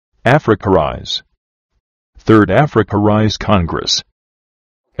AfricaRice. Third AfricaRice Congress.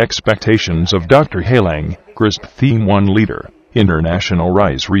 Expectations of Dr. Hei Leung, GRiSP Theme 1 Leader, International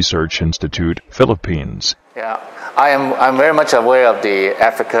Rice Research Institute, Philippines. Yeah, I'm very much aware of the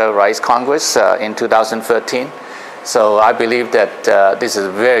AfricaRice Congress in 2013. So I believe that this is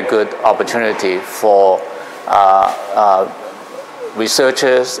a very good opportunity for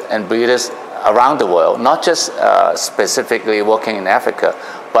researchers and breeders around the world, not just specifically working in Africa,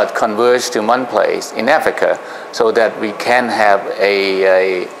 but converge to one place in Africa so that we can have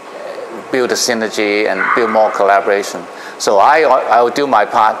build a synergy and build more collaboration. So I will do my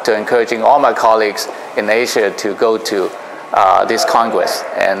part to encouraging all my colleagues in Asia to go to this Congress,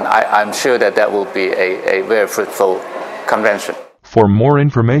 and I'm sure that that will be a very fruitful convention. For more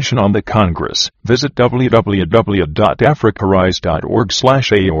information on the Congress, visit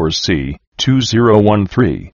www.africarice.org/AORC2013.